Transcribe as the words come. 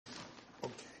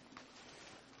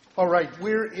All right,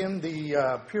 we're in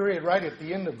the period right at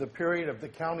the end of the period of the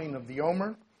counting of the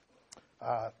Omer.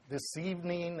 This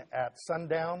evening at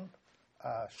sundown,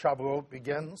 Shavuot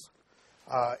begins.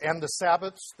 And the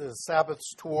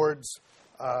Sabbaths towards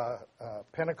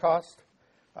Pentecost,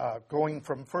 going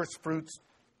from first fruits,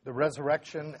 the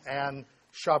resurrection, and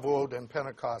Shavuot and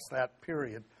Pentecost, that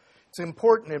period. It's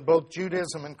important in both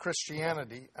Judaism and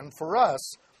Christianity. And for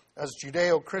us, as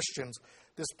Judeo-Christians,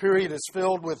 this period is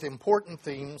filled with important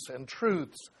themes and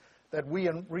truths that we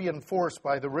reinforce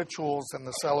by the rituals and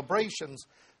the celebrations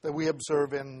that we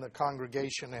observe in the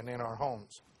congregation and in our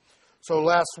homes. So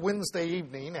last Wednesday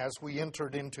evening, as we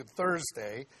entered into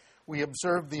Thursday, we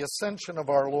observed the ascension of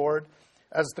our Lord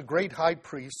as the great high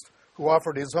priest who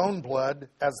offered his own blood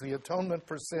as the atonement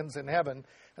for sins in heaven,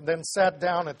 and then sat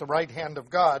down at the right hand of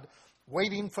God,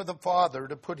 waiting for the Father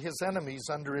to put his enemies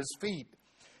under his feet.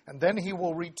 And then he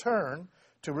will return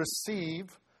to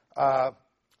receive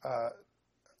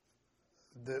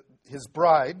his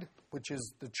bride, which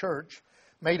is the church,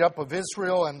 made up of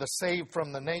Israel and the saved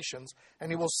from the nations,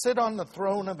 and he will sit on the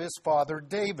throne of his father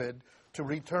David to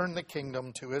return the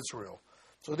kingdom to Israel.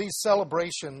 So these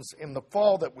celebrations in the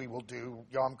fall that we will do,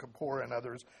 Yom Kippur and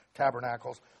others,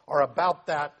 Tabernacles, are about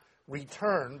that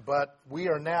return, but we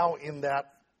are now in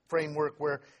that framework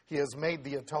where he has made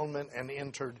the atonement and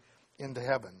entered into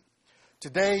heaven.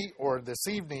 Today, or this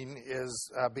evening,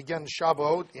 begins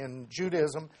Shavuot in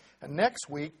Judaism, and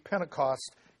next week,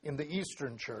 Pentecost in the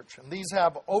Eastern Church. And these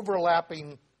have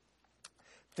overlapping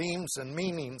themes and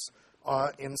meanings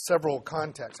in several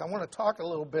contexts. I want to talk a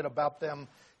little bit about them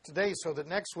today so that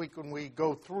next week when we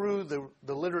go through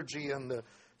the liturgy and the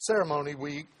ceremony,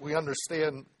 we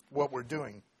understand what we're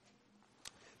doing.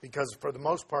 Because for the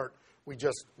most part, we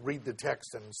just read the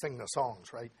text and sing the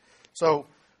songs, right? So,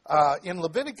 in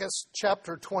Leviticus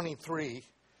chapter 23,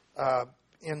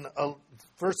 in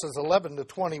verses 11 to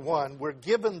 21, we're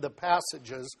given the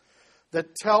passages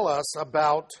that tell us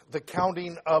about the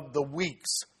counting of the weeks,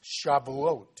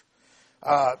 Shavuot,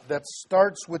 that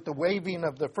starts with the waving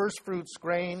of the first fruits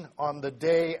grain on the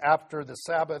day after the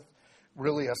Sabbath,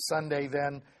 really a Sunday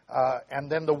then,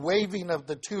 and then the waving of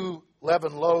the 2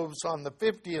 leavened loaves on the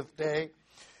 50th day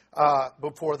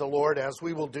before the Lord, as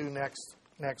we will do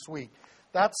next week.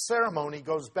 That ceremony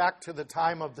goes back to the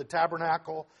time of the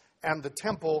tabernacle and the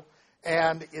temple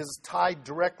and is tied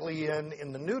directly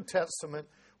in the New Testament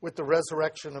with the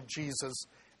resurrection of Jesus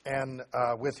and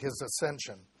with his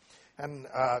ascension, and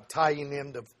tying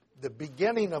into the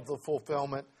beginning of the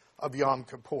fulfillment of Yom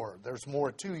Kippur. There's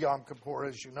more to Yom Kippur,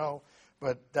 as you know,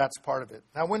 but that's part of it.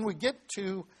 Now, when we get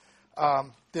to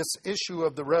this issue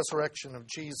of the resurrection of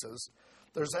Jesus,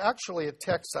 there's actually a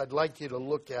text I'd like you to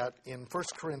look at in 1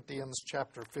 Corinthians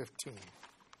chapter 15.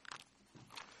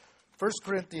 1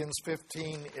 Corinthians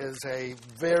 15 is a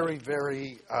very,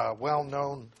 very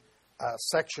well-known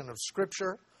section of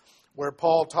Scripture where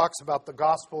Paul talks about the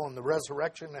gospel and the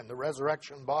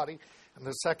resurrection body and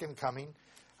the second coming.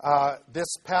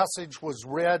 This passage was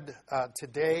read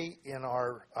today in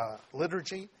our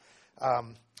liturgy,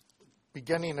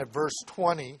 beginning at verse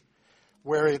 20,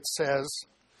 where it says,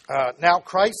 now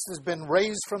Christ has been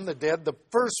raised from the dead, the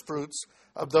first fruits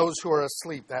of those who are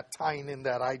asleep. That tying in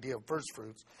that idea of first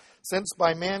fruits. Since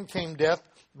by man came death,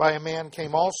 by a man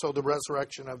came also the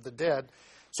resurrection of the dead.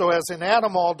 So as in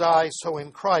Adam all die, so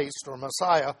in Christ, or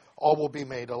Messiah, all will be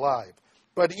made alive.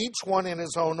 But each one in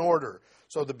his own order.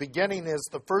 So the beginning is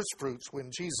the first fruits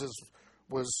when Jesus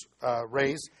was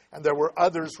raised, and there were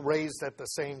others raised at the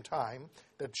same time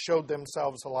that showed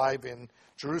themselves alive in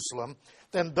Jerusalem.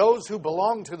 Then those who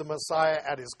belong to the Messiah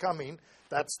at his coming,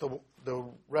 that's the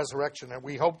resurrection that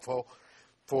we hope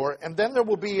for. And then there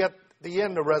will be at the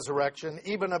end a resurrection,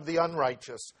 even of the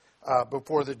unrighteous,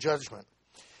 before the judgment.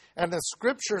 And the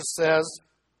Scripture says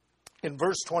in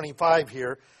verse 25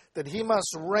 here that he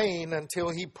must reign until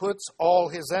he puts all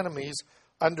his enemies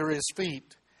under his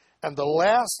feet. And the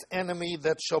last enemy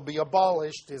that shall be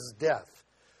abolished is death.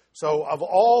 So of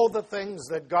all the things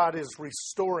that God is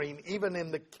restoring, even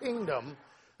in the kingdom,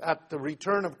 at the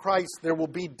return of Christ, there will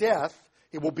be death.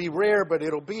 It will be rare, but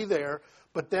it'll be there.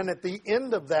 But then at the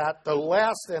end of that, the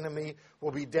last enemy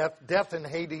will be death. Death and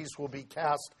Hades will be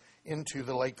cast into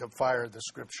the lake of fire, the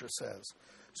Scripture says.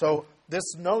 So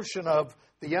this notion of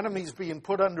the enemies being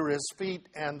put under his feet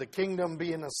and the kingdom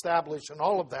being established and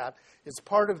all of that is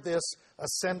part of this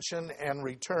ascension and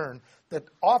return that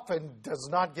often does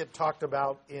not get talked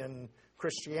about in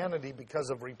Christianity because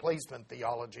of replacement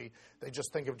theology. They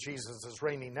just think of Jesus as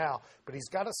reigning now. But he's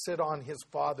got to sit on his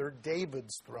father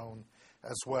David's throne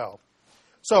as well.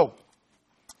 So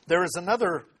There is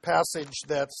another passage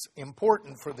that's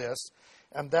important for this,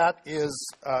 and that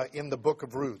is in the book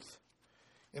of Ruth.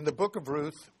 In the book of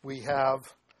Ruth, we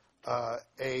have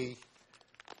a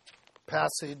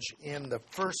passage in the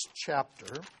first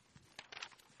chapter.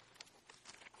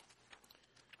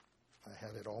 I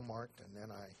had it all marked, and then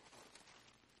I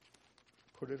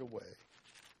put it away.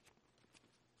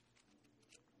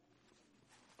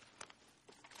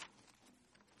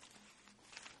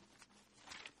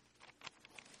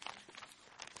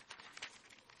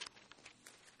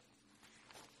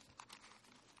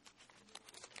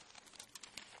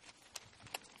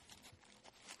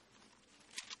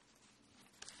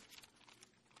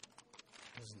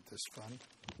 Isn't this fun?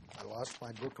 I lost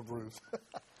my book of Ruth.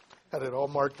 Had it all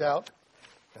marked out,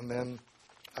 and then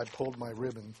I pulled my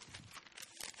ribbon.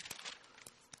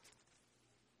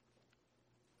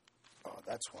 Oh,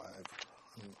 that's why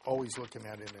I'm always looking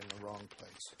at it in the wrong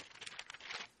place.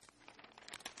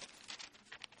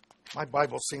 My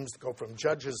Bible seems to go from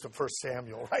Judges to 1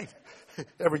 Samuel, right?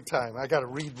 Every time. I got to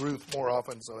read Ruth more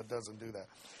often so it doesn't do that.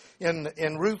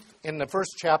 In Ruth, in the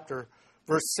first chapter,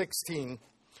 verse 16,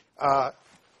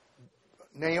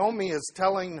 Naomi is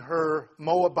telling her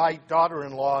Moabite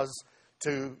daughter-in-laws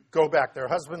to go back. Their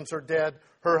husbands are dead.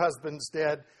 Her husband's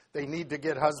dead. They need to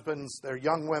get husbands. They're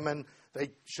young women. They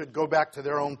should go back to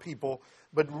their own people.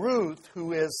 But Ruth,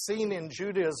 who is seen in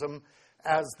Judaism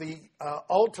as the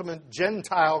ultimate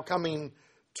Gentile coming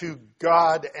to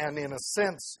God and in a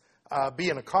sense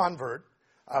being a convert,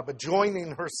 but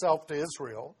joining herself to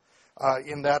Israel,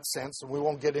 in that sense, and we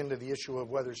won't get into the issue of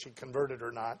whether she converted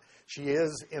or not. She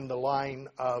is in the line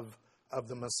of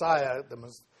the Messiah.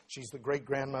 She's the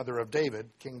great-grandmother of David,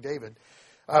 King David.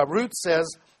 Ruth says,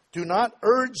 "Do not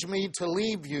urge me to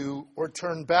leave you or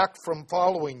turn back from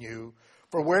following you,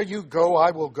 for where you go I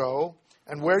will go,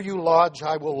 and where you lodge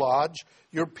I will lodge.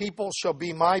 Your people shall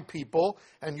be my people,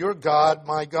 and your God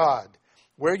my God.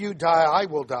 Where you die I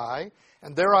will die,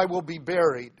 and there I will be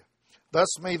buried.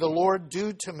 Thus may the Lord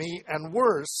do to me, and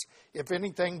worse, if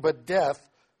anything but death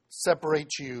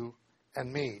separates you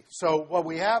and me." So what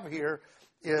we have here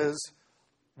is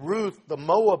Ruth, the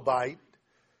Moabite,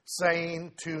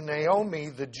 saying to Naomi,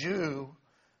 the Jew,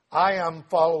 "I am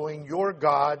following your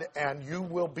God, and you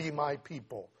will be my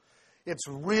people." It's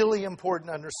really important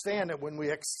to understand that when we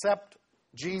accept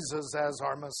Jesus as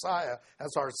our Messiah,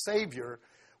 as our Savior,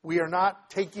 we are not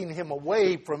taking him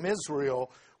away from Israel.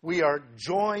 We are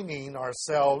joining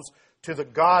ourselves to the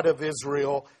God of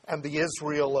Israel and the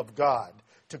Israel of God,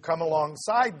 to come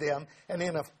alongside them and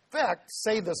in effect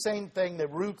say the same thing that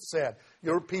Ruth said.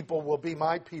 Your people will be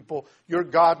my people. Your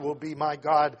God will be my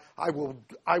God. I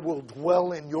will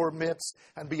dwell in your midst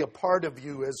and be a part of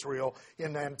you, Israel,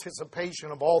 in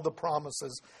anticipation of all the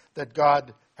promises that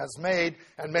God has made.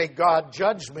 And may God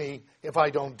judge me if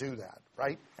I don't do that,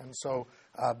 right? And so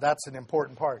that's an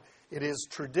important part. It is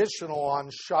traditional on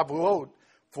Shavuot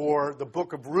for the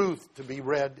book of Ruth to be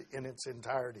read in its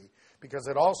entirety, because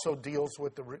it also deals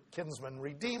with the kinsman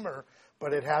redeemer,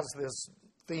 but it has this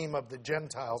theme of the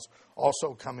Gentiles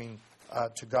also coming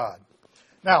to God.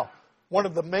 Now, one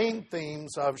of the main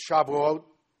themes of Shavuot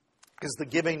is the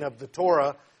giving of the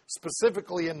Torah,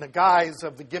 specifically in the guise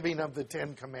of the giving of the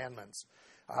Ten Commandments.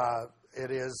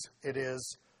 It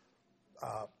is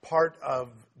part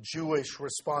of Jewish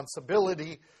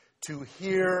responsibility to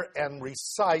hear and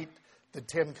recite the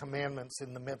Ten Commandments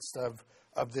in the midst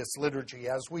of this liturgy,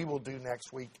 as we will do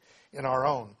next week in our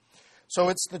own. So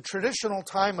it's the traditional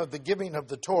time of the giving of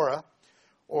the Torah,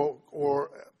 or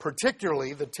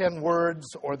particularly the 10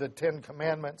 words or the 10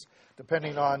 commandments,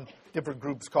 depending on different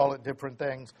groups call it different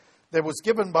things, that was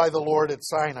given by the Lord at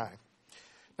Sinai.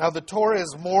 Now the Torah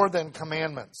is more than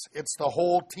commandments. It's the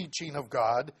whole teaching of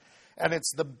God, and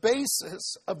it's the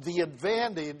basis of the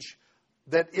advantage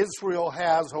that Israel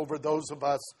has over those of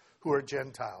us who are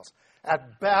Gentiles.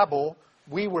 At Babel,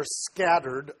 we were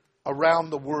scattered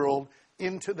around the world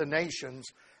into the nations,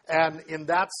 and in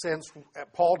that sense,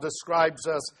 Paul describes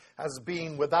us as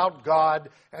being without God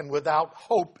and without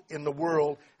hope in the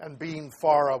world and being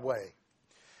far away.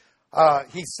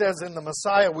 He says in the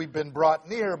Messiah we've been brought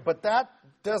near, but that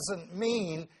doesn't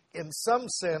mean, in some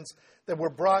sense, that we're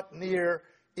brought near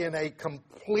in a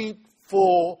complete,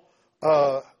 full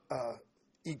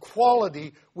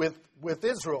equality with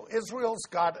Israel. Israel's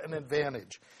got an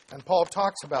advantage. And Paul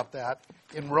talks about that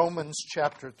in Romans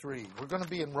chapter 3. We're going to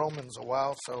be in Romans a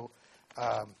while, so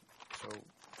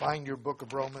find your book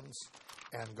of Romans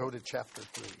and go to chapter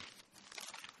 3.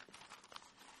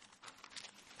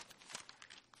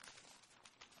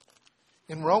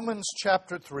 In Romans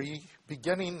chapter 3,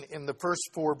 beginning in the first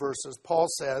 4 verses, Paul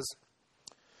says,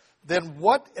 then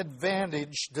what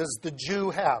advantage does the Jew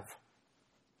have?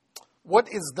 What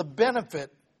is the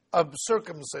benefit of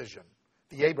circumcision,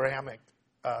 the Abrahamic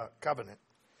covenant?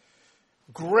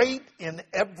 Great in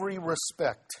every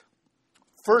respect.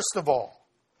 First of all,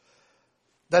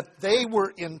 that they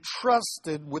were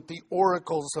entrusted with the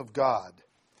oracles of God,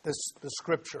 the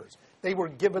scriptures. They were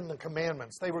given the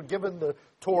commandments. They were given the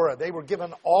Torah. They were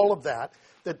given all of that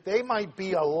they might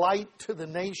be a light to the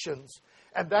nations.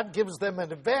 And that gives them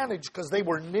an advantage because they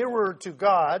were nearer to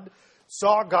God,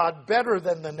 saw God better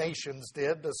than the nations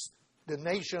did. The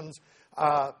nations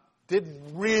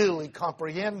didn't really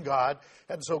comprehend God.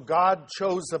 And so God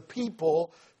chose a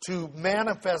people to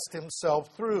manifest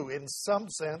himself through. In some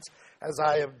sense, as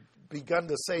I have begun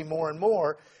to say more and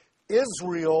more,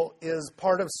 Israel is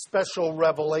part of special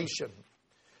revelation.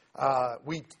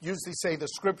 We usually say the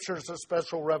scriptures are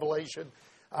special revelation,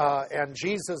 and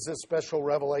Jesus is special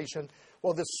revelation.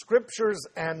 Well, the scriptures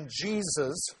and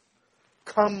Jesus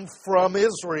come from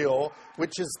Israel,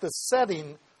 which is the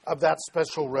setting of that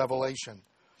special revelation.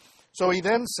 So he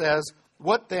then says,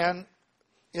 what then,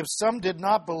 if some did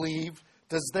not believe,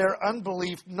 does their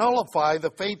unbelief nullify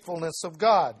the faithfulness of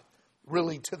God,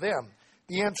 really, to them?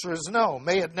 The answer is no.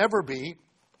 May it never be.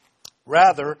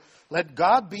 Rather, let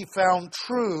God be found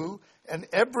true and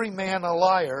every man a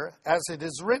liar, as it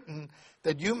is written,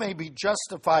 that you may be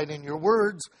justified in your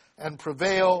words and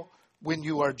prevail when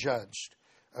you are judged,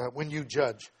 when you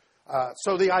judge.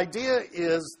 So the idea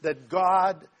is that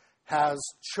God has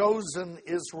chosen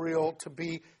Israel to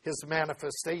be his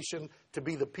manifestation, to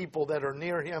be the people that are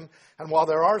near him. And while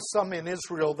there are some in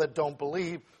Israel that don't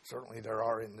believe, certainly there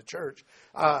are in the church,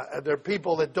 there are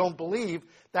people that don't believe,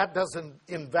 that doesn't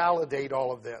invalidate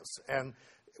all of this. And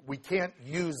we can't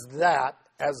use that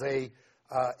as a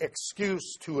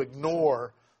excuse to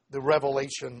ignore the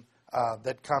revelation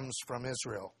that comes from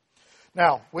Israel.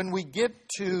 Now, when we get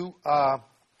to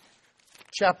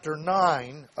chapter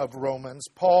 9 of Romans,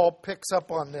 Paul picks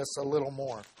up on this a little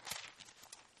more.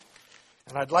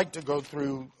 And I'd like to go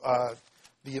through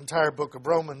the entire book of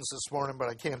Romans this morning, but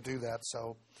I can't do that,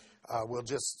 so we'll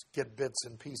just get bits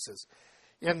and pieces.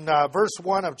 In verse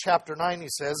 1 of chapter 9, he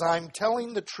says, I'm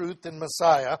telling the truth in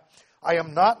Messiah. I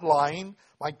am not lying.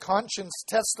 My conscience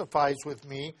testifies with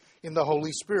me in the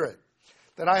Holy Spirit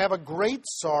that I have a great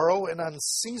sorrow and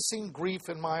unceasing grief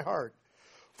in my heart.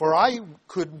 For I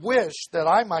could wish that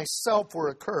I myself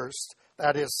were accursed,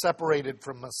 that is, separated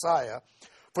from Messiah,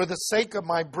 for the sake of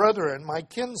my brethren, my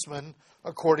kinsmen,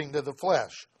 according to the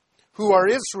flesh, who are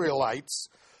Israelites,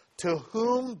 to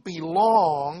whom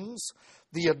belongs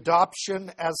the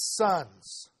adoption as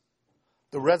sons.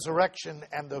 The resurrection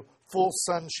and the full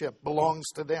sonship belongs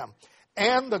to them.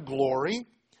 And the glory,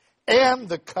 and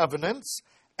the covenants,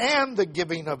 and the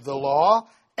giving of the law,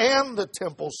 and the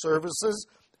temple services,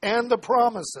 and the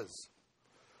promises,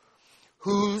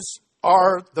 whose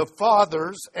are the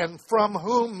fathers, and from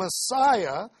whom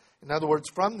Messiah, in other words,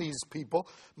 from these people,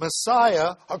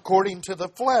 Messiah, according to the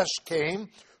flesh, came,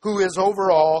 who is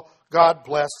over all, God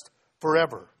blessed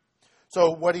forever. So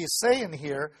what he's saying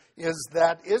here is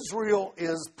that Israel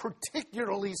is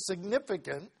particularly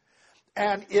significant,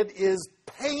 and it is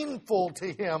painful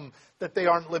to him that they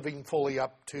aren't living fully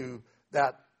up to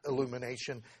that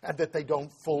illumination, and that they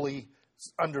don't fully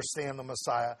understand the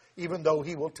Messiah, even though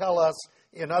he will tell us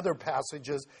in other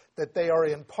passages that they are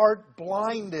in part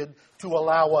blinded to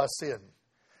allow us in.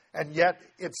 And yet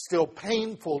it's still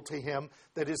painful to him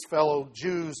that his fellow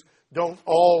Jews don't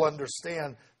all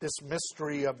understand this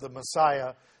mystery of the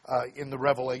Messiah in the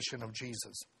revelation of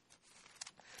Jesus.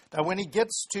 Now when he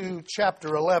gets to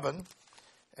chapter 11,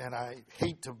 and I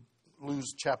hate to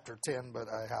lose chapter 10, but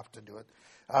I have to do it.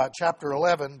 Chapter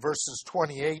 11, verses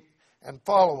 28 and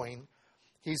following,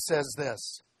 he says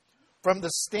this, from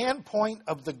the standpoint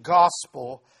of the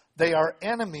gospel, they are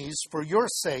enemies for your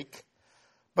sake,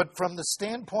 but from the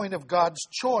standpoint of God's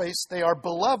choice, they are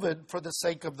beloved for the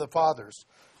sake of the fathers.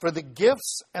 For the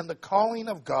gifts and the calling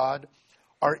of God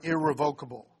are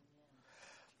irrevocable.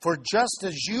 For just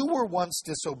as you were once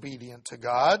disobedient to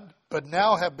God, but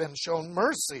now have been shown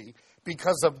mercy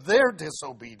because of their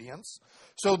disobedience,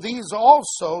 so these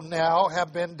also now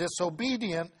have been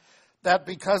disobedient, that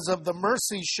because of the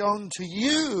mercy shown to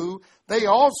you, they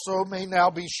also may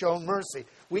now be shown mercy.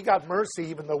 We got mercy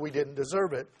even though we didn't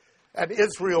deserve it. And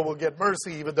Israel will get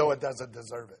mercy even though it doesn't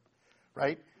deserve it.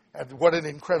 Right? And what an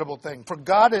incredible thing. For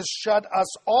God has shut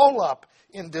us all up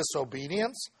in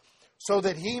disobedience so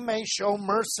that he may show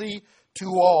mercy to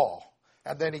all.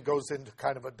 And then he goes into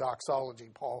kind of a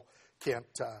doxology. Paul can't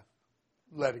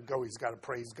let it go. He's got to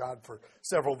praise God for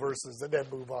several verses and then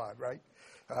move on, right?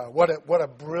 What a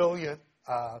brilliant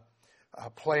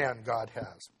plan God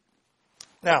has.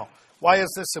 Now, why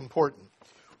is this important?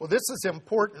 Well, this is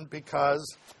important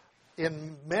because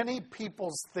in many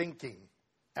people's thinking,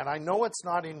 and I know it's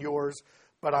not in yours,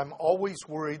 but I'm always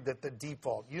worried that the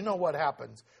default, you know what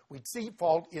happens? We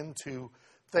default into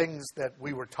things that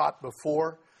we were taught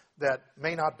before that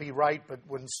may not be right, but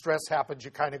when stress happens,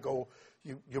 you kind of go,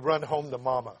 you run home to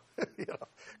mama,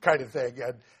 kind of thing,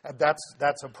 and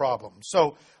that's a problem.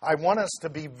 So I want us to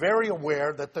be very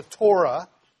aware that the Torah,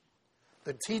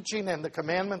 the teaching and the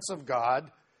commandments of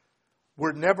God,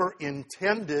 were never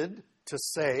intended to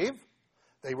save.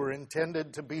 They were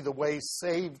intended to be the way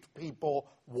saved people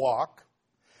walk.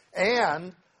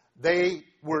 And they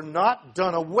were not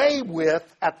done away with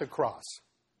at the cross.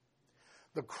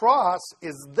 The cross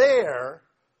is there,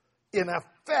 in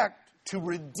effect, to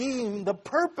redeem the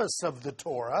purpose of the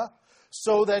Torah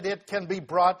so that it can be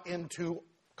brought into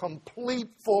complete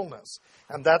fullness.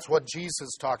 And that's what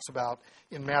Jesus talks about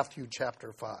in Matthew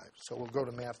chapter 5. So we'll go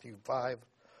to Matthew 5,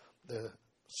 the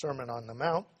Sermon on the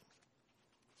Mount,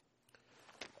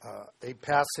 a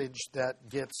passage that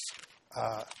gets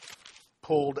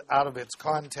pulled out of its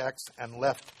context and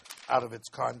left out of its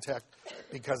context,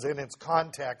 because in its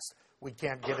context, we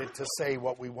can't get it to say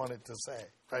what we want it to say,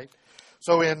 right?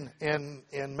 So in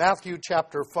Matthew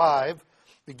chapter 5,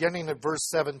 beginning at verse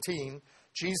 17,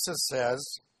 Jesus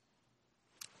says,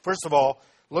 first of all,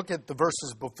 look at the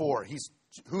verses before.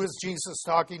 Who is Jesus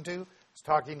talking to? He's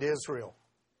talking to Israel.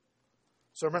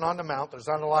 Sermon on the Mount, there's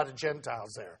not a lot of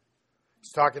Gentiles there.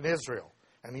 He's talking to Israel.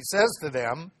 And he says to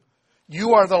them,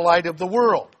 you are the light of the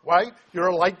world, right? You're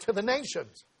a light to the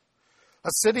nations. A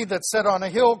city that's set on a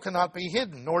hill cannot be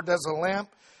hidden, nor does a lamp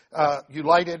you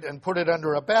light it and put it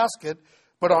under a basket,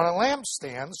 but on a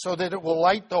lampstand so that it will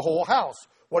light the whole house.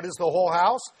 What is the whole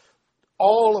house?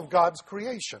 All of God's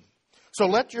creation. So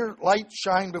let your light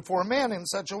shine before men in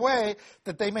such a way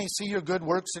that they may see your good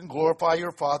works and glorify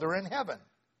your Father in heaven.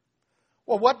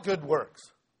 Well, what good works?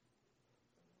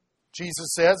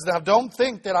 Jesus says, now don't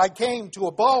think that I came to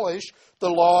abolish the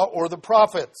law or the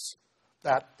prophets.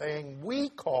 That thing we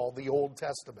call the Old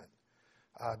Testament.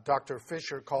 Dr.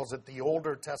 Fisher calls it the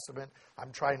Older Testament.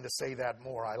 I'm trying to say that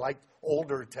more. I like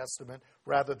Older Testament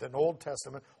rather than Old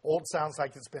Testament. Old sounds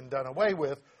like it's been done away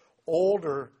with.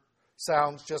 Older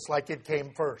sounds just like it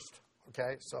came first.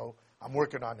 Okay, so I'm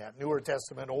working on that. Newer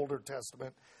Testament, Older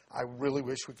Testament. I really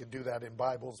wish we could do that in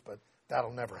Bibles, but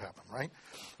that'll never happen, right?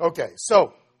 Okay,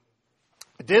 so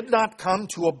it did not come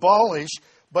to abolish,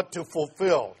 but to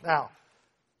fulfill. Now,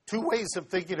 two ways of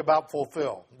thinking about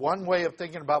fulfill. One way of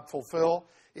thinking about fulfill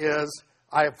is,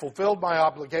 I have fulfilled my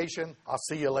obligation, I'll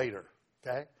see you later.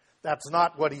 Okay? That's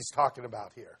not what he's talking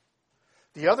about here.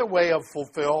 The other way of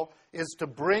fulfill is to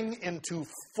bring into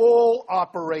full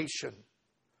operation.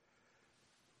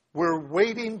 We're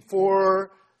waiting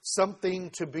for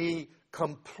something to be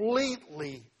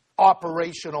completely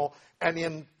operational and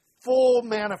in full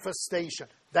manifestation.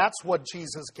 That's what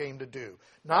Jesus came to do.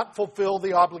 Not fulfill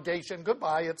the obligation,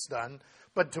 goodbye, it's done,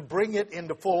 but to bring it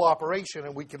into full operation,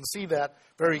 and we can see that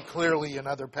very clearly in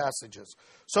other passages.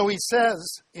 So he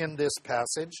says in this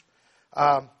passage,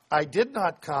 I did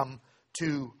not come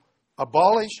to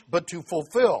abolish, but to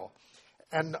fulfill.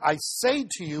 And I say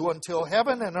to you, until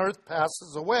heaven and earth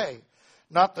passes away,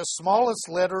 not the smallest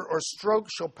letter or stroke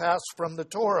shall pass from the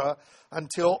Torah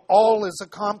until all is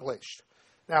accomplished.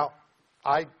 Now,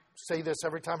 I say this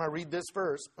every time I read this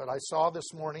verse, but I saw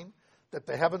this morning that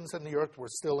the heavens and the earth were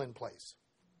still in place.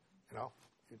 You know,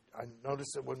 I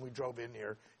noticed it when we drove in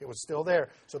here. It was still there.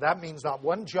 So that means not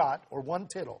one jot or one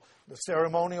tittle. The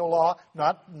ceremonial law,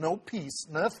 no piece,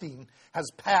 nothing has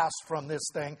passed from this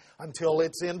thing until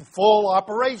it's in full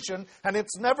operation, and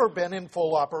it's never been in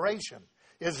full operation.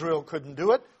 Israel couldn't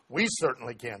do it. We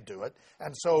certainly can't do it.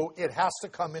 And so it has to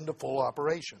come into full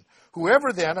operation.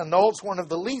 Whoever then annuls one of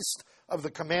the least of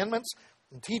the commandments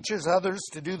and teaches others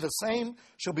to do the same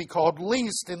shall be called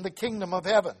least in the kingdom of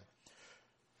heaven.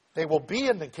 They will be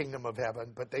in the kingdom of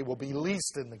heaven, but they will be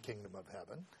least in the kingdom of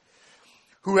heaven.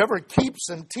 Whoever keeps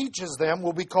and teaches them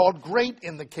will be called great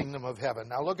in the kingdom of heaven.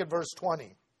 Now look at verse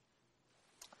 20.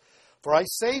 For I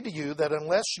say to you that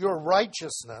unless your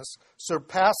righteousness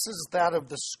surpasses that of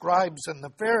the scribes and the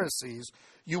Pharisees,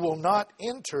 you will not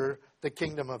enter the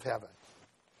kingdom of heaven.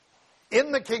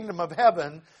 In the kingdom of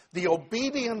heaven, the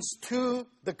obedience to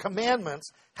the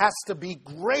commandments has to be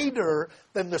greater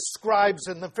than the scribes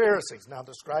and the Pharisees. Now,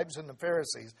 the scribes and the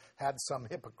Pharisees had some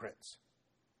hypocrites,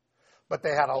 but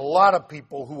they had a lot of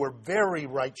people who were very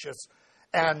righteous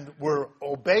and were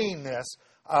obeying this.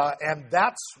 And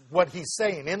that's what he's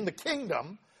saying. In the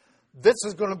kingdom, this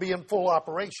is going to be in full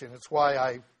operation. It's why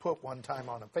I put one time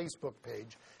on a Facebook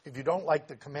page, if you don't like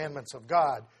the commandments of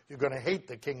God, you're going to hate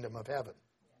the kingdom of heaven.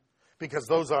 Because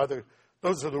those are the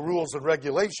rules and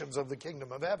regulations of the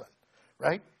kingdom of heaven,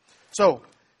 right? So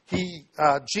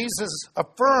Jesus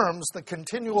affirms the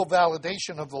continual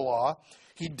validation of the law.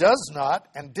 He does not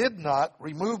and did not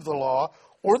remove the law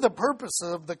or the purpose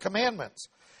of the commandments.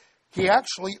 He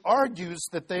actually argues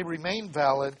that they remain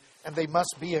valid and they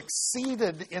must be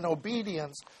exceeded in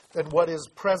obedience than what is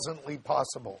presently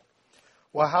possible.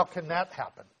 Well, how can that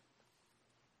happen?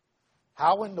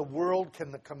 How in the world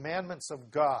can the commandments of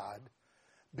God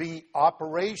be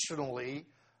operationally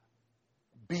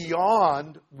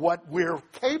beyond what we're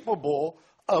capable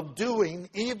of doing,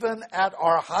 even at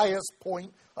our highest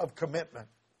point of commitment?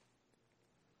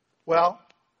 Well,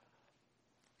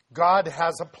 God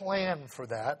has a plan for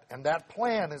that, and that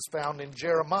plan is found in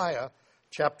Jeremiah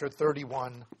chapter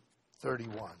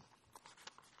 31:31.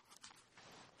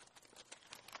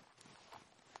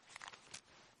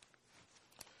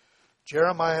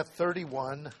 Jeremiah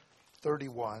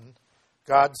 31:31,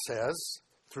 God says,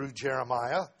 through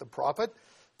Jeremiah the prophet,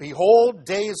 "Behold,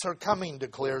 days are coming,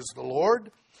 declares the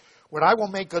Lord, when I will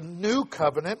make a new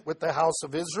covenant with the house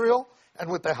of Israel and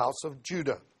with the house of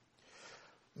Judah.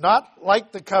 Not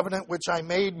like the covenant which I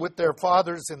made with their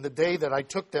fathers in the day that I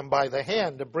took them by the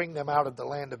hand to bring them out of the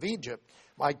land of Egypt,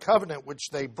 my covenant which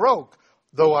they broke,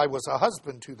 though I was a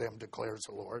husband to them, declares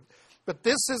the Lord. But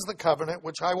this is the covenant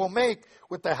which I will make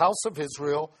with the house of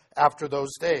Israel after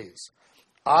those days.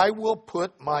 I will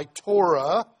put my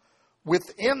Torah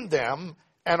within them,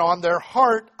 and on their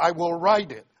heart I will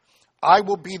write it. I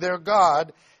will be their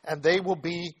God, and they will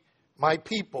be my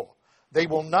people. They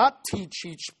will not teach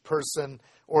each person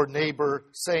or neighbor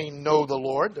saying, 'Know the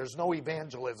Lord.'" There's no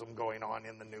evangelism going on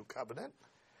in the new covenant.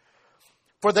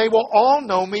 "For they will all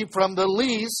know me from the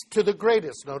least to the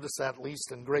greatest." Notice that least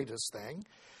and greatest thing.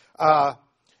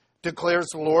 Declares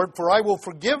the Lord, "For I will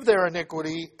forgive their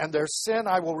iniquity, and their sin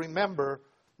I will remember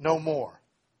no more."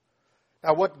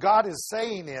 Now what God is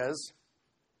saying is,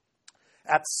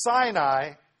 at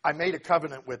Sinai, I made a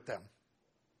covenant with them.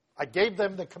 I gave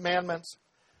them the commandments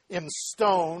in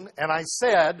stone, and I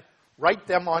said, write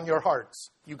them on your hearts.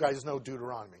 You guys know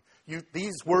Deuteronomy.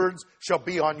 These words shall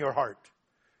be on your heart,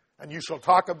 and you shall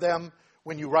talk of them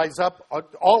when you rise up,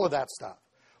 all of that stuff.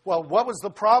 Well, what was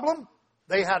the problem?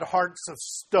 They had hearts of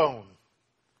stone.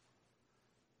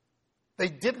 They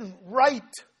didn't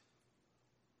write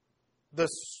the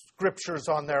scriptures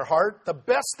on their heart. The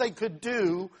best they could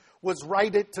do was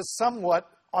write it to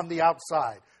somewhat on the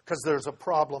outside, because there's a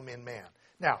problem in man.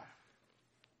 Now,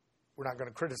 we're not going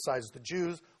to criticize the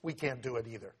Jews. We can't do it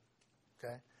either.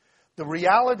 Okay? The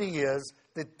reality is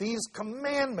that these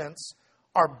commandments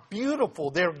are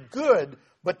beautiful. They're good,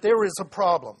 but there is a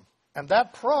problem. And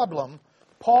that problem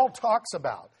Paul talks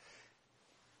about.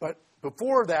 But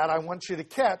before that, I want you to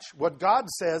catch what God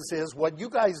says is what you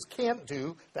guys can't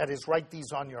do, that is write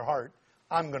these on your heart,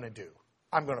 I'm going to do.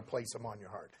 I'm going to place them on your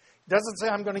heart. He doesn't say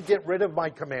I'm going to get rid of my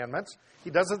commandments. He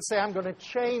doesn't say I'm going to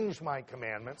change my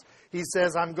commandments. He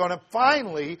says I'm going to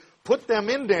finally put them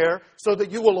in there so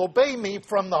that you will obey me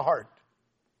from the heart.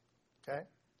 Okay?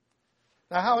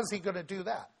 Now, how is he going to do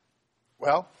that?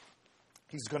 Well,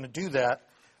 he's going to do that.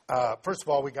 First of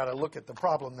all, we got to look at the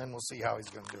problem, then we'll see how he's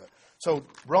going to do it. So,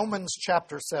 Romans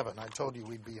chapter 7. I told you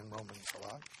we'd be in Romans a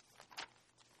lot.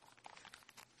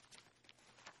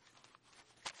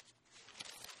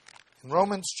 In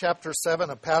Romans chapter 7,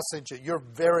 a passage that you're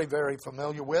very, very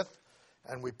familiar with,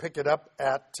 and we pick it up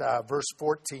at verse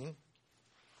 14.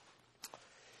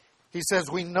 He says,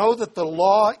 "We know that the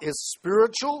law is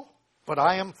spiritual, but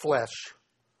I am flesh,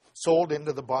 sold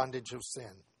into the bondage of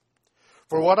sin.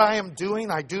 For what I am doing,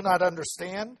 I do not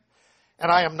understand,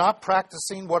 and I am not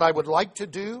practicing what I would like to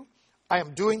do. I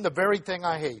am doing the very thing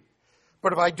I hate.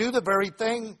 But if I do the very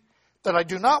thing that I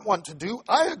do not want to do,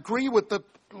 I agree with the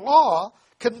law,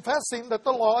 confessing that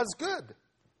the law is good."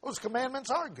 Those commandments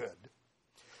are good.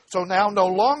 "So now no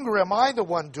longer am I the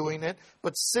one doing it,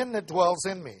 but sin that dwells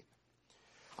in me.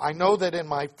 I know that in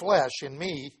my flesh, in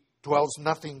me, dwells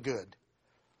nothing good.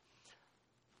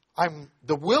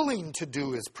 The willing to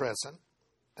do is present."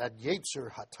 That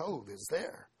Yetzer Hatov is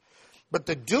there. "But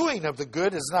the doing of the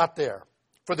good is not there.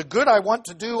 For the good I want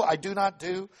to do, I do not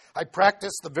do. I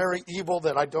practice the very evil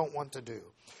that I don't want to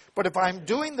do. But if I'm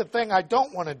doing the thing I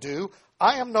don't want to do,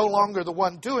 I am no longer the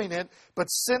one doing it, but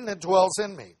sin that dwells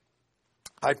in me.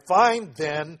 I find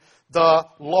then the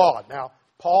law." Now,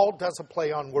 Paul does a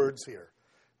play on words here.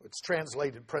 It's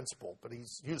translated principle, but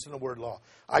he's using the word law.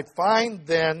 "I find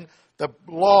then the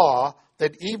law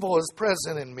that evil is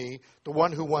present in me, the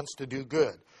one who wants to do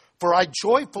good. For I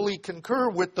joyfully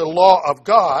concur with the law of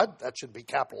God, that should be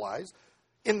capitalized,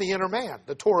 in the inner man,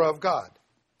 the Torah of God.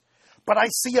 But I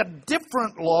see a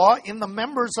different law in the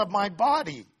members of my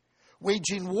body,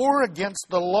 waging war against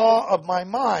the law of my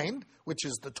mind, which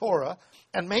is the Torah,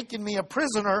 and making me a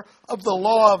prisoner of the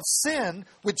law of sin,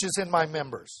 which is in my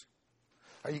members.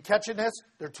 Are you catching this?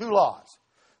 There are two laws.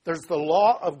 There's the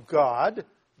law of God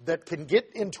that can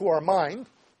get into our mind,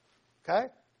 okay?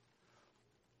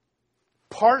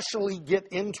 Partially get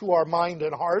into our mind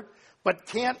and heart, but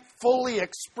can't fully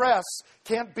express,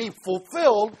 can't be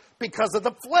fulfilled because of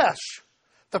the flesh.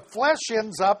 The flesh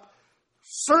ends up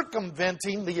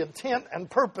circumventing the intent and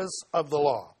purpose of the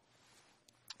law.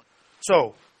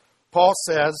 So, Paul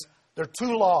says there are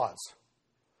two laws.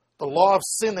 The law of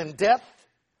sin and death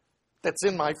that's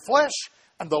in my flesh,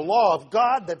 and the law of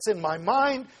God that's in my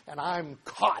mind, and I'm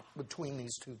caught between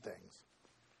these two things.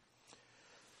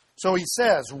 So he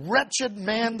says, wretched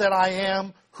man that I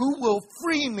am, who will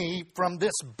free me from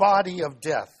this body of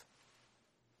death?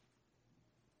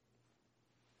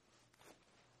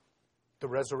 The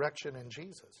resurrection in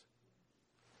Jesus.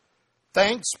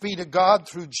 Thanks be to God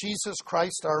through Jesus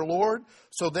Christ our Lord.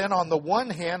 So then on the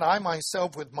one hand, I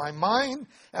myself with my mind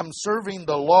am serving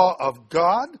the law of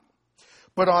God,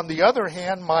 but on the other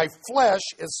hand, my flesh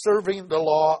is serving the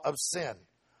law of sin.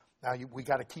 Now, we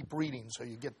got to keep reading so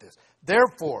you get this.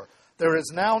 Therefore, there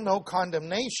is now no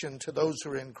condemnation to those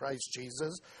who are in Christ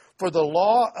Jesus, for the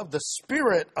law of the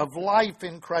Spirit of life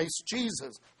in Christ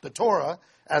Jesus, the Torah,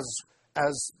 as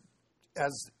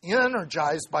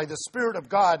energized by the Spirit of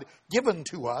God given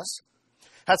to us,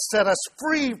 has set us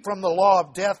free from the law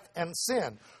of death and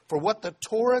sin. For what the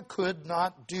Torah could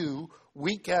not do,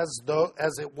 weak as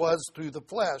it was through the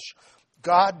flesh,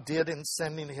 God did in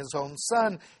sending His own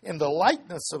Son in the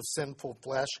likeness of sinful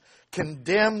flesh,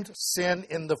 condemned sin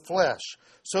in the flesh,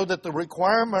 so that the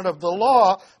requirement of the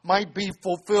law might be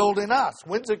fulfilled in us.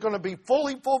 When's it going to be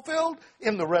fully fulfilled?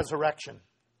 In the resurrection.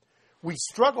 We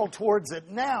struggle towards it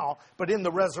now, but in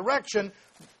the resurrection,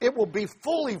 it will be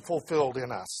fully fulfilled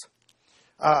in us.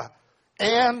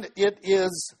 And it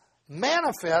is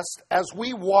manifest as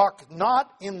we walk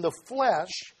not in the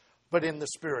flesh, but in the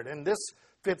Spirit. And this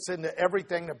fits into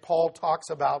everything that Paul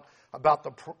talks about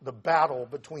the battle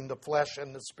between the flesh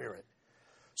and the Spirit.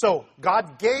 So,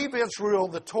 God gave Israel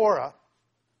the Torah,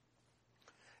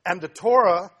 and the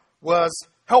Torah was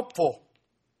helpful,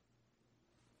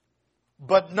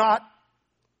 but not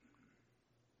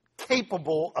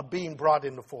capable of being brought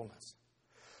into fullness.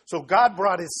 So God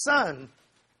brought His Son.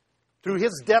 Through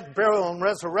His death, burial, and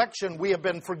resurrection, we have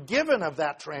been forgiven of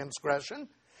that transgression.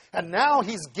 And now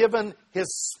He's given His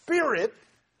Spirit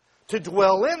to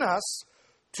dwell in us,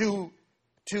 to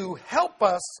help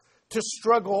us to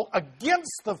struggle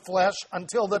against the flesh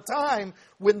until the time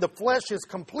when the flesh is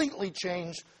completely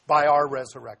changed by our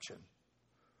resurrection.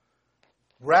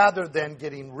 Rather than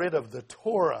getting rid of the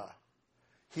Torah,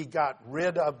 He got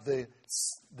rid of the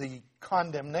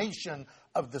condemnation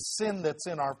of the sin that's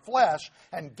in our flesh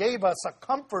and gave us a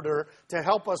comforter to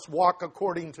help us walk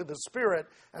according to the Spirit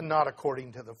and not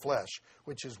according to the flesh,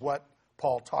 which is what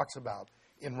Paul talks about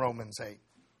in Romans 8.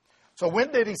 So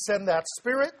when did He send that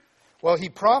Spirit? Well, He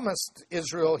promised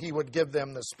Israel He would give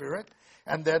them the Spirit,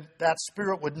 and that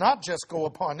Spirit would not just go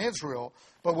upon Israel,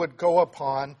 but would go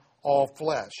upon all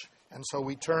flesh. And so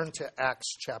we turn to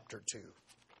Acts chapter 2.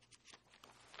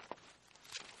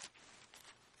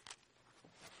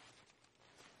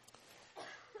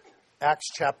 Acts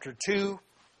chapter 2.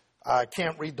 I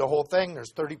can't read the whole thing.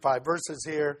 There's 35 verses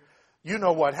here. You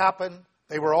know what happened.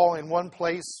 They were all in one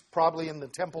place, probably in the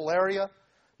temple area,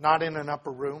 not in an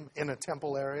upper room, in a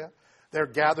temple area. They're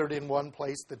gathered in one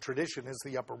place. The tradition is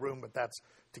the upper room, but that's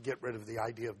to get rid of the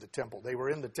idea of the temple. They were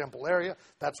in the temple area.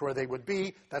 That's where they would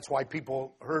be. That's why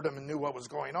people heard them and knew what was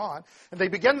going on. And they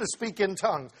began to speak in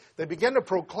tongues. They began to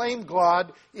proclaim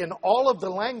God in all of the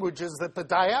languages that the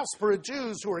diaspora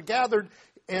Jews who were gathered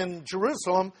in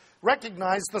Jerusalem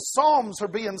recognized. The Psalms are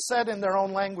being said in their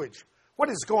own language. What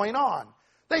is going on?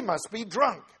 They must be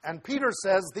drunk. And Peter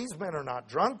says, these men are not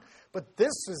drunk, but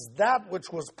this is that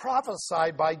which was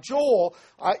prophesied by Joel.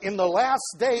 In the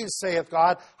last days, saith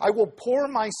God, I will pour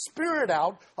my Spirit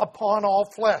out upon all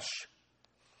flesh.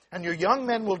 And your old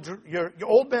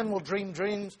men will dream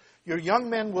dreams. Your young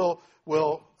men will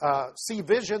see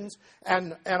visions,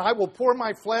 and I will pour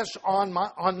my flesh on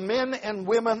men and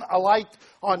women alike,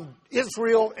 on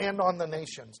Israel and on the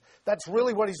nations. That's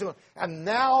really what He's doing. And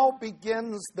now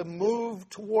begins the move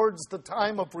towards the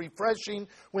time of refreshing,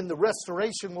 when the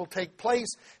restoration will take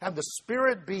place, and the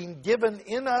Spirit being given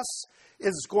in us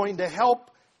is going to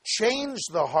help change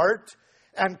the heart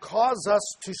and cause us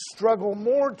to struggle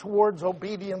more towards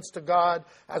obedience to God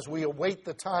as we await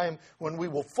the time when we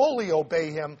will fully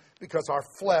obey Him because our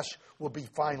flesh will be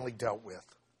finally dealt with.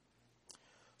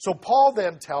 So Paul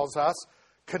then tells us,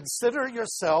 consider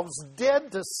yourselves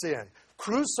dead to sin.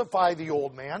 Crucify the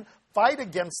old man. Fight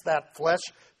against that flesh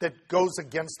that goes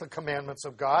against the commandments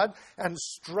of God, and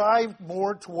strive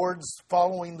more towards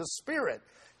following the Spirit.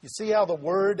 You see how the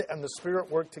Word and the Spirit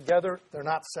work together? They're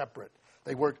not separate.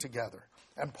 They work together.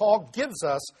 And Paul gives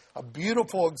us a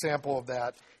beautiful example of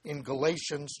that in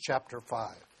Galatians chapter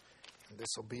 5. And this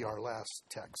will be our last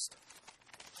text.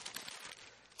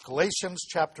 Galatians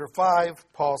chapter 5,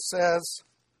 Paul says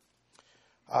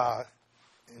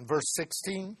in verse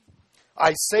 16,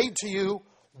 I say to you,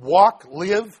 walk,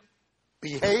 live,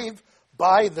 behave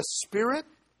by the Spirit,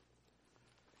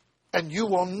 and you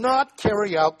will not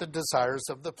carry out the desires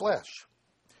of the flesh.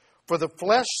 For the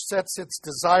flesh sets its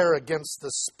desire against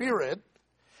the Spirit,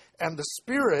 and the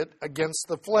Spirit against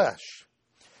the flesh.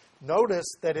 Notice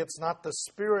that it's not the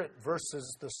Spirit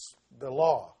versus the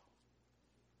law.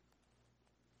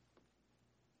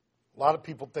 A lot of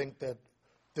people think that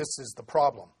this is the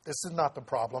problem. This is not the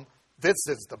problem. This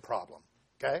is the problem.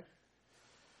 Okay?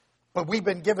 But we've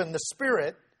been given the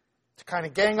Spirit to kind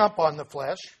of gang up on the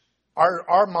flesh.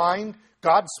 Our mind,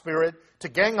 God's Spirit, to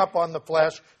gang up on the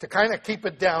flesh, to kind of keep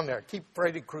it down there. Keep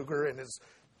Freddy Krueger in his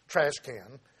trash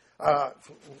can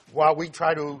while we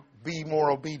try to be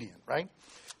more obedient, right?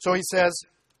 So he says,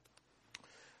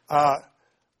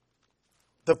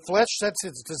 the flesh sets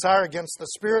its desire against the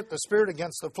Spirit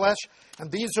against the flesh, and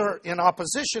these are in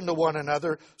opposition to one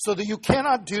another, so that you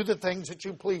cannot do the things that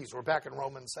you please. We're back in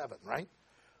Romans 7, right?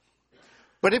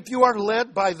 But if you are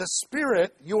led by the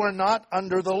Spirit, you are not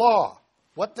under the law.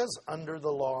 What does under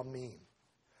the law mean?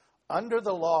 Under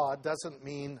the law doesn't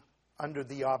mean under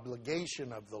the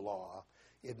obligation of the law.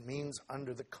 It means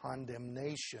under the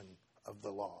condemnation of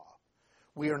the law.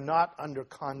 We are not under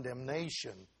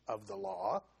condemnation of the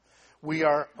law. We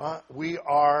are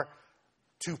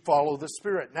to follow the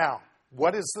Spirit. Now,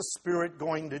 what is the Spirit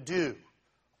going to do?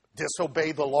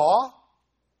 Disobey the law?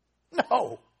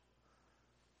 No.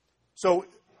 So,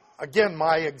 again,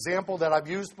 my example that I've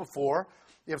used before,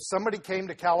 if somebody came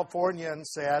to California and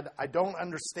said, I don't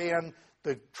understand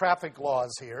the traffic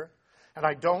laws here, and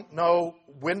I don't know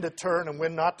when to turn and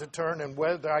when not to turn, and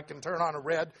whether I can turn on a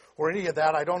red or any of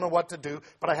that, I don't know what to do,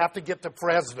 but I have to get to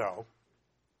Fresno.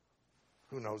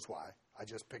 Who knows why? I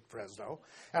just picked Fresno.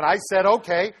 And I said,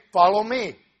 okay, follow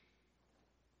me.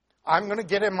 I'm going to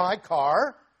get in my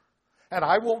car, and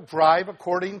I will drive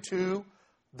according to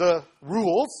the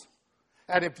rules.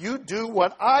 And if you do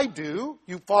what I do,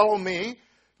 you follow me,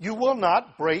 you will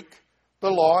not break the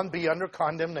law and be under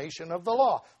condemnation of the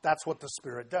law. That's what the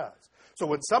Spirit does. So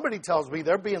when somebody tells me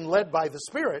they're being led by the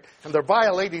Spirit and they're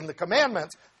violating the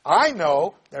commandments, I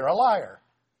know they're a liar.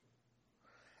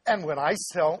 And when I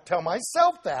tell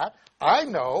myself that, I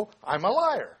know I'm a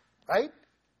liar, right?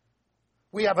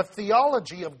 We have a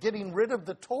theology of getting rid of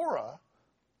the Torah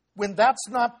when that's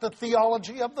not the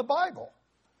theology of the Bible.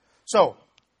 So,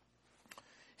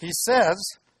 he says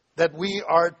that we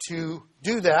are to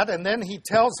do that, and then he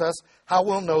tells us how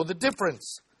we'll know the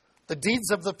difference. The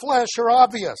deeds of the flesh are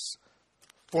obvious.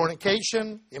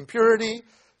 Fornication, impurity,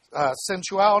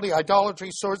 sensuality, idolatry,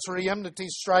 sorcery, enmity,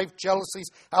 strife, jealousies,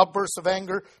 outbursts of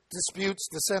anger, disputes,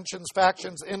 dissensions,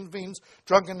 factions, envyings,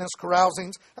 drunkenness,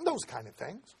 carousings, and those kind of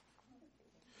things.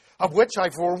 Of which I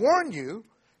forewarn you,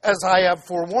 as I have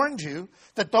forewarned you,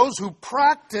 that those who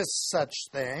practice such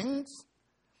things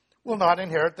will not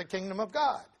inherit the kingdom of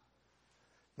God.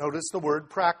 Notice the word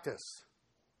practice.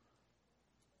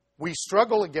 We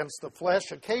struggle against the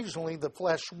flesh. Occasionally the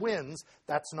flesh wins.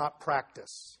 That's not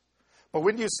practice. But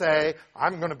when you say,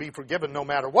 I'm going to be forgiven no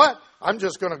matter what, I'm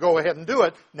just going to go ahead and do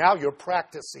it, now you're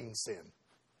practicing sin.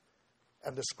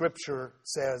 And the Scripture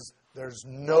says there's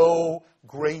no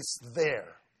grace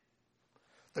there.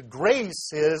 The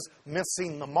grace is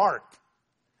missing the mark.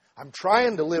 I'm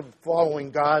trying to live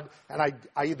following God, and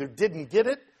I either didn't get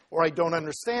it, or I don't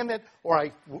understand it, or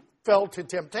I fell to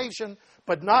temptation,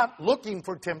 but not looking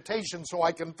for temptation so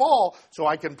I can fall, so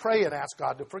I can pray and ask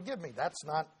God to forgive me. That's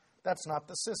not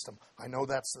the system. I know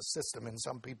that's the system in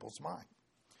some people's mind.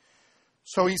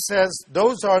 So he says,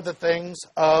 those are the things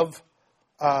of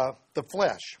the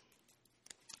flesh.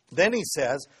 Then he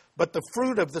says, but the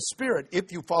fruit of the Spirit,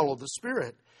 if you follow the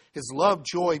Spirit, is love,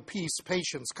 joy, peace,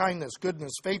 patience, kindness,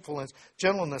 goodness, faithfulness,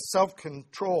 gentleness,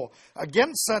 self-control.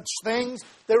 Against such things,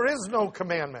 there is no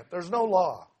commandment. There's no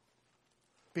law.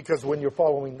 Because when you're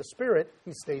following the Spirit,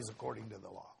 He stays according to the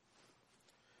law.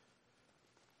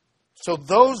 So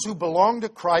those who belong to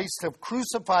Christ have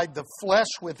crucified the flesh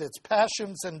with its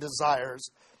passions and desires.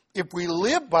 If we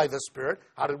live by the Spirit,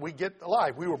 how did we get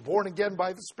alive? We were born again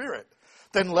by the Spirit.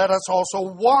 Then let us also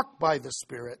walk by the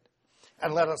Spirit,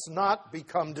 and let us not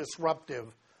become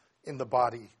disruptive in the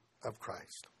body of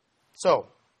Christ. So,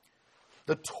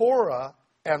 the Torah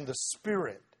and the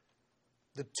Spirit,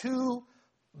 the two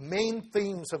main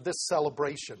themes of this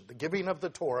celebration, the giving of the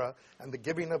Torah and the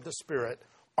giving of the Spirit,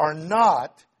 are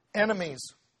not enemies.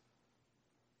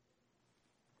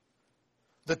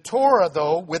 The Torah,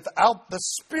 though, without the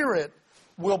Spirit,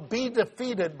 will be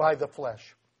defeated by the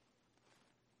flesh.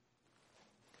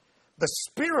 The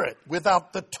Spirit,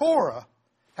 without the Torah,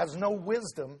 has no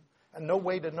wisdom and no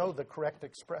way to know the correct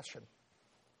expression.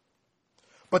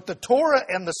 But the Torah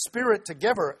and the Spirit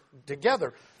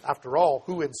together, after all,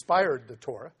 who inspired the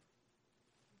Torah?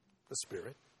 The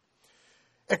Spirit.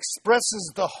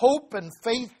 Expresses the hope and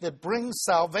faith that brings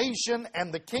salvation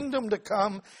and the kingdom to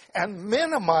come, and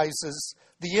minimizes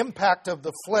the impact of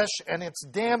the flesh and its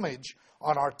damage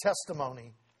on our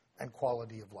testimony and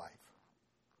quality of life.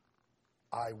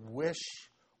 I wish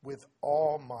with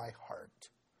all my heart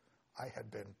I had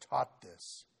been taught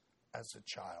this as a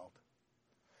child.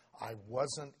 I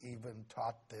wasn't even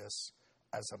taught this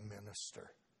as a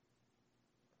minister.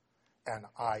 And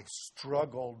I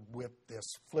struggled with this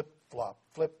flip-flop,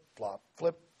 flip-flop,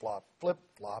 flip-flop,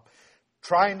 flip-flop,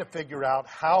 trying to figure out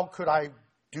how could I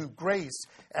do grace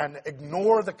and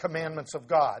ignore the commandments of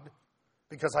God,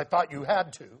 because I thought you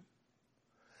had to,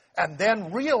 and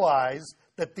then realize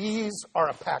that these are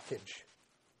a package.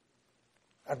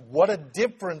 And what a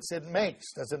difference it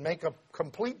makes. Does it make a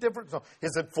complete difference? No.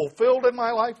 Is it fulfilled in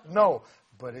my life? No.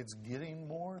 But it's getting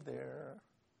more there.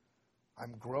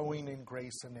 I'm growing in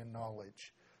grace and in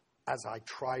knowledge as I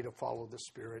try to follow the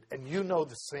Spirit. And you know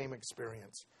the same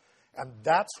experience. And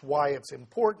that's why it's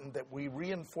important that we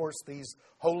reinforce these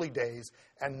holy days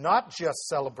and not just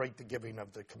celebrate the giving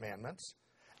of the commandments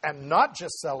and not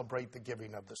just celebrate the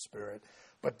giving of the Spirit,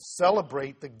 but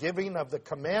celebrate the giving of the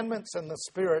commandments and the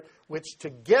Spirit, which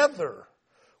together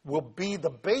will be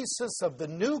the basis of the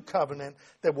new covenant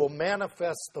that will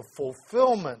manifest the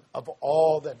fulfillment of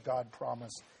all that God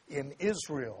promised in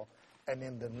Israel and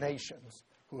in the nations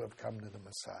who have come to the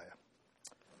Messiah.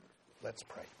 Let's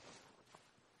pray.